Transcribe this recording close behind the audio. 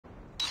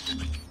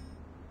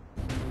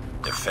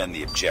Defend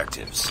the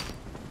objectives.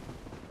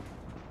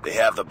 They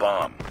have the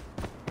bomb.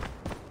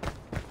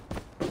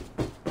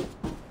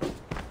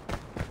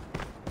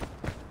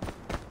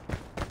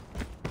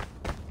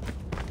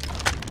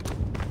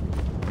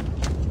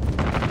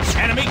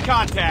 Enemy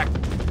contact!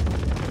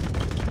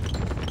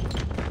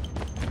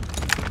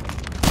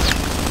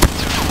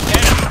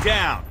 Enemy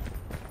down!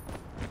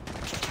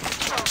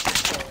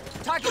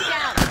 Target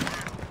down!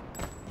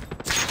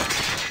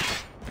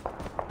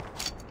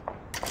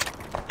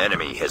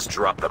 Enemy has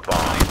dropped the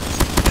bomb.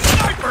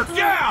 Sniper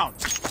down!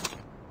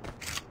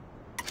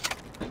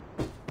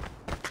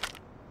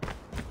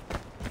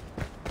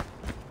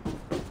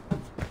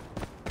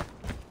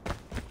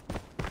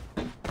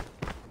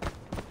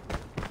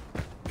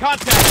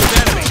 Contact with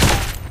enemy!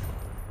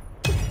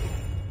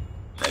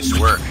 Nice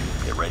work.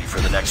 Get ready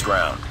for the next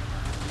round.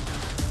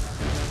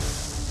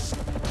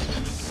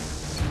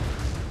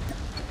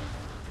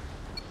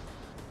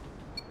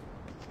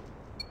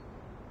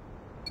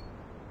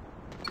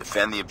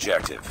 Defend the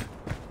objective.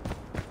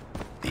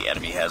 The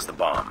enemy has the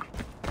bomb.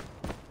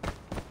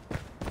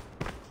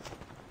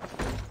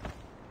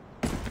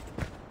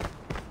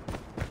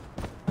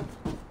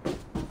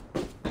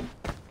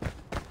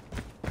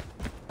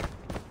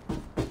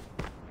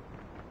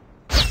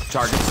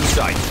 Targets in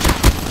sight.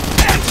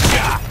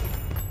 Headshot!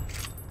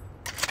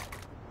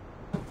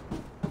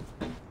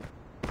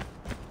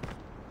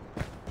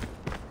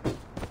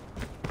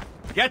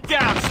 Get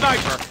down,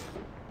 sniper!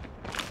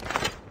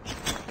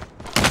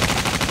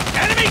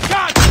 Enemy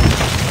cut!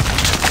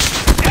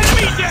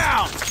 Enemy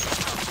down!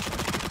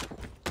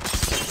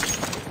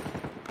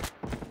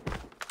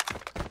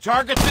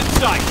 Targets in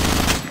sight.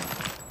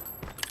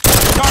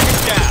 Target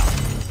down.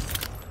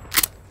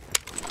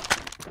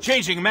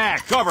 Changing mag,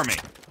 cover me.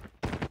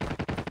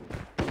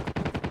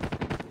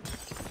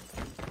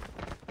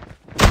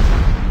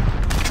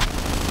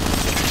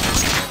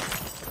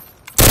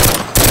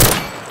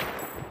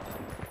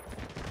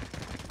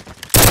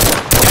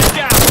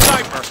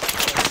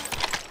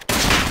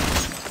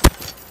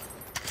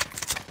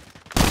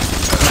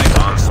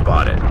 Bomb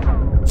spotted.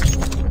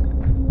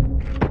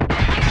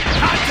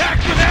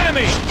 Contact with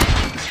enemy!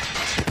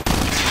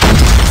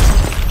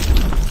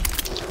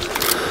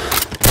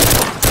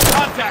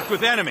 Contact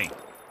with enemy!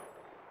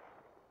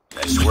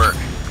 Nice work.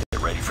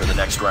 Get ready for the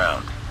next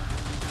round.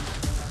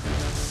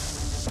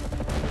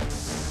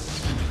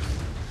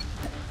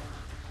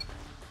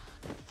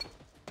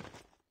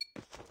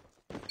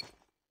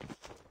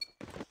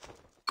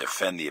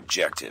 Defend the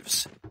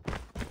objectives.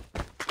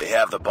 They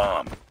have the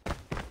bomb.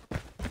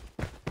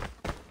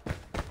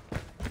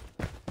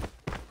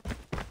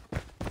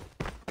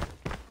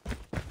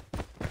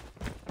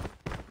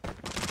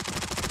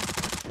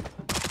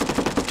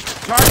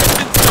 Targets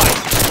in sight.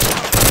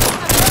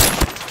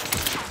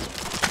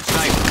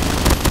 Sniper.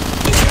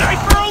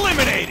 Sniper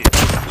eliminated.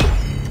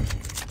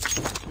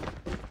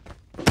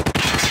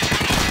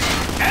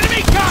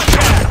 Enemy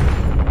contact.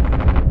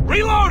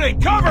 Reloading.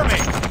 Cover me.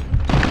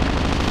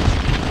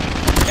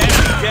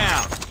 Enemy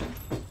down.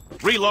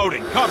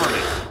 Reloading. Cover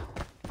me.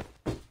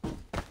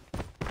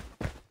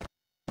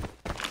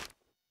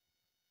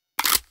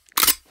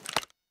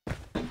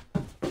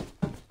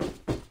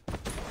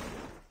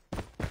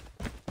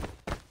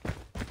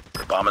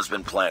 Bomb has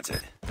been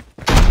planted.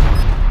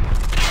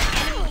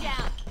 Enemy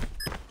down!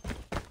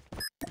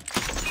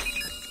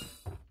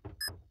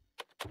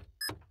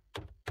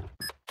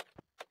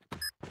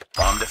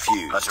 Bomb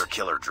defused. Hunter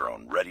killer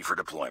drone ready for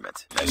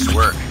deployment. Nice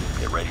work.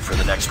 Get ready for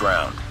the next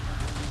round.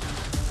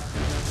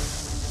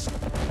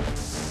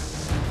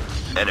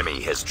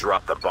 Enemy has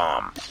dropped the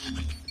bomb.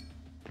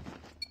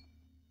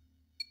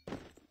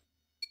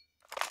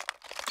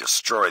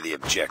 Destroy the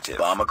objective.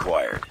 Bomb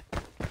acquired.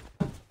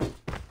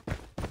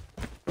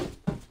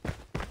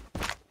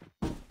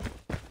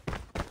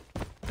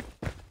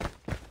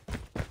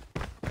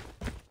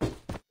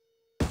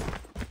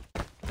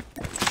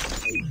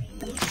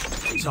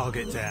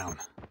 Target down.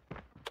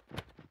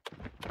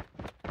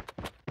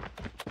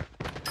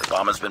 The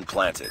bomb has been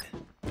planted.